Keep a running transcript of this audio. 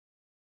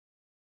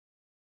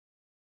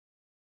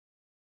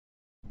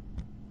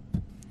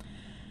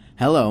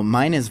Hello,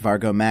 mine is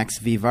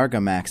Vargomax v.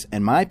 Vargomax,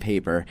 and my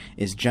paper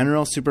is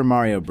General Super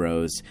Mario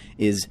Bros.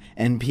 Is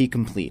NP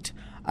complete.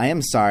 I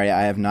am sorry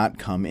I have not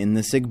come in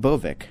the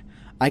SIGBOVIK.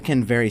 I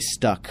can very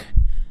stuck.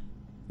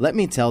 Let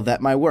me tell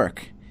that my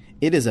work.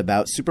 It is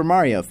about Super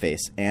Mario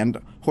Face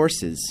and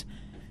horses.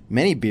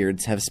 Many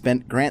beards have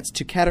spent grants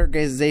to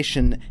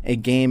categorization a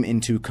game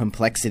into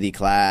complexity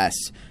class.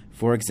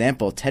 For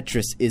example,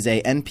 Tetris is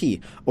a NP,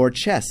 or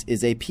chess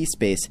is a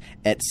P-space,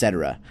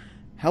 etc.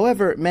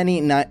 However, many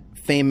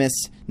famous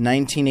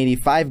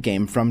 1985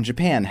 game from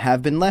Japan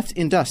have been left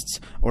in dusts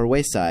or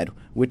wayside,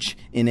 which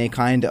in a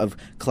kind of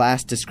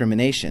class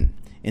discrimination.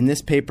 In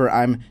this paper,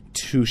 I'm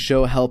to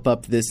show help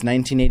up this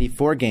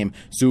 1984 game,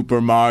 Super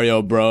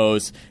Mario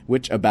Bros.,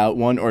 which about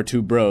one or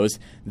two bros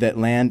that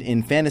land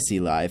in fantasy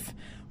life,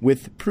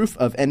 with proof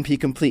of NP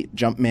complete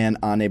Jumpman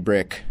on a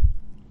brick.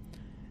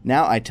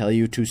 Now I tell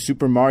you to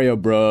Super Mario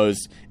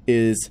Bros.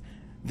 Is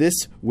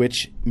this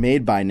which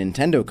made by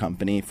Nintendo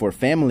Company for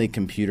family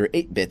computer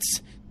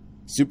 8-bits.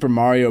 Super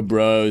Mario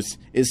Bros.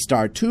 Is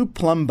star two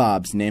plum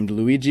bobs named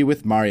Luigi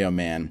with Mario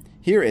Man.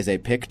 Here is a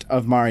pict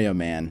of Mario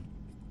Man.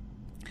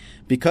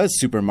 Because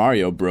Super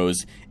Mario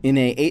Bros. In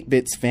a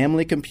 8-bits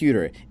family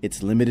computer,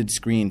 it's limited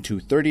screen to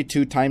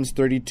 32 x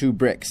 32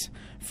 bricks.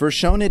 For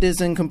shown it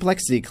is in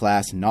complexity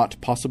class, not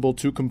possible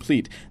to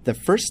complete. The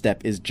first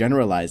step is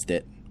generalized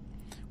it.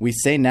 We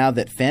say now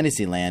that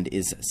Fantasyland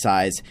is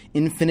size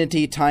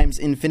infinity times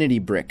infinity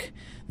brick.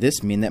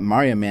 This means that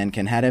Mario Man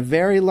can have a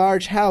very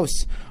large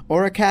house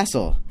or a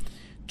castle.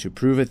 To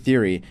prove a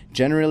theory,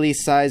 generally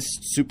sized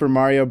Super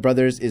Mario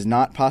Bros. Is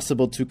not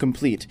possible to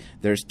complete.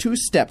 There's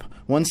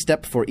one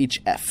step for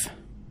each F.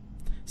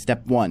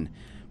 Step 1.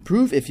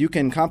 Prove if you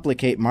can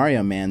complicate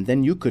Mario Man,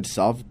 then you could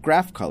solve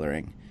graph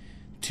coloring.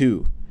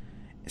 2.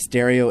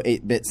 Stereo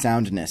 8-bit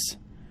soundness.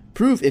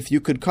 Prove if you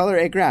could color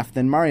a graph,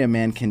 then Mario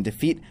Man can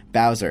defeat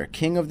Bowser,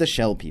 king of the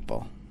Shell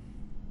People.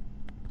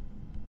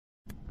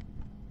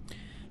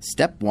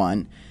 Step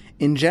 1.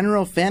 In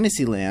general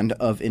Fantasyland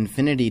of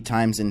infinity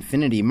times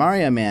infinity,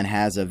 Mario Man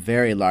has a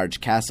very large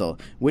castle,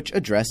 which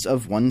address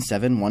of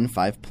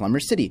 1715 Plumber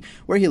City,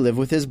 where he live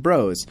with his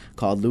bros,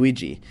 called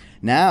Luigi.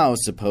 Now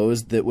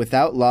suppose that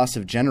without loss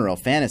of general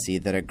fantasy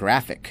that a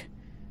graphic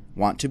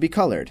want to be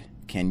colored.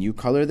 Can you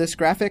color this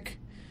graphic?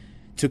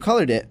 To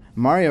color it,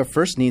 Mario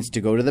first needs to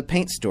go to the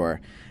paint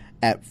store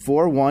at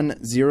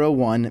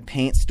 4101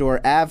 Paint Store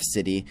Ave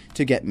City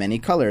to get many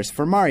colors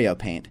for Mario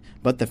Paint,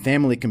 but the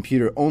family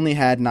computer only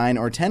had 9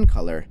 or 10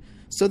 color,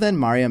 so then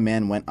Mario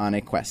Man went on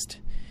a quest.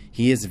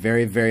 He is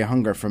very, very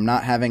hungry from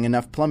not having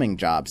enough plumbing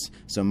jobs,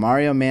 so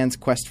Mario Man's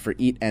quest for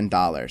eat and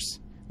dollars.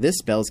 This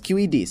spells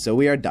QED, so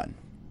we are done.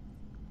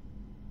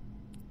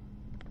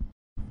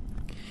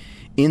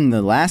 In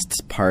the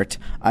last part,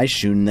 I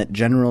shown that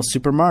General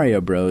Super Mario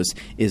Bros.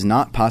 Is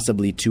not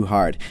possibly too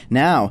hard.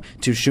 Now,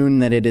 to shown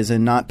that it is a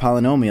not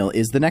polynomial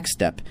is the next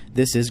step.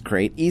 This is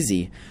great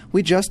easy.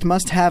 We just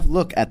must have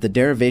look at the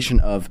derivation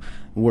of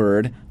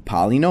word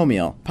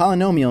polynomial.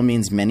 Polynomial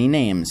means many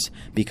names,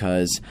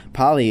 because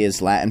poly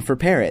is Latin for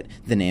parrot,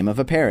 the name of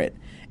a parrot.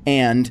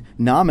 And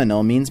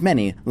nominal means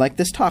many, like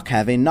this talk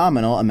have a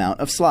nominal amount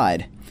of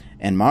slide.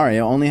 And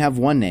Mario only have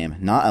one name,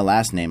 not a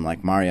last name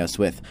like Mario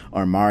Swith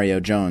or Mario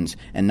Jones,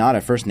 and not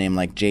a first name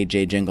like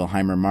J.J.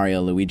 Jingleheimer,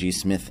 Mario Luigi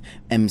Smith,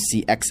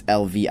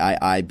 MCXLVII,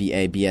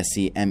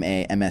 BSC,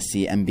 MA,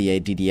 MSc,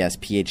 MBA, DDS,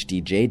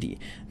 PhD, JD.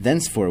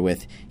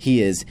 Thenceforth,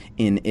 he is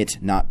in it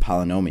not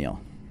polynomial.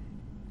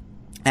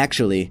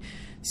 Actually,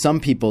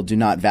 some people do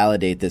not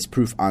validate this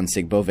proof on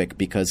SIGBOVIK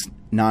because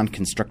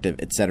non-constructive,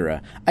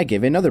 etc. I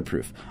give another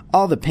proof.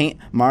 All the paint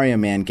Mario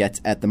Man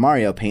gets at the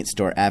Mario Paint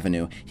Store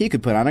Avenue, he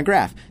could put on a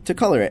graph to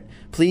color it.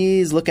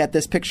 Please look at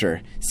this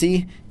picture.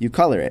 See? You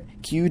color it.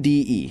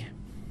 QDE.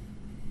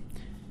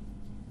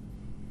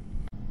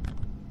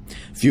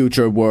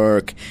 Future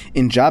work.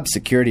 In job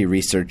security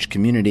research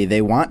community,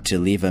 they want to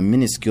leave a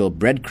minuscule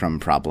breadcrumb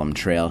problem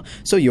trail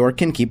so York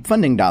can keep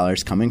funding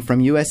dollars coming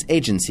from U.S.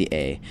 Agency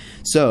A.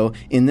 So,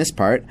 in this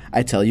part,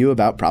 I tell you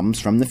about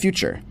problems from the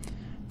future.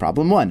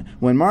 Problem 1.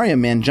 When Mario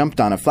Man jumped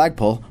on a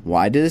flagpole,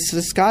 why did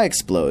the sky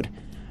explode?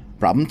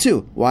 Problem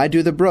 2. Why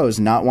do the bros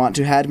not want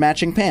to have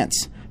matching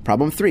pants?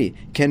 Problem 3.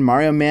 Can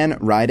Mario Man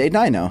ride a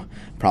dino?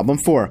 Problem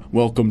 4.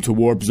 Welcome to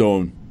Warp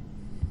Zone.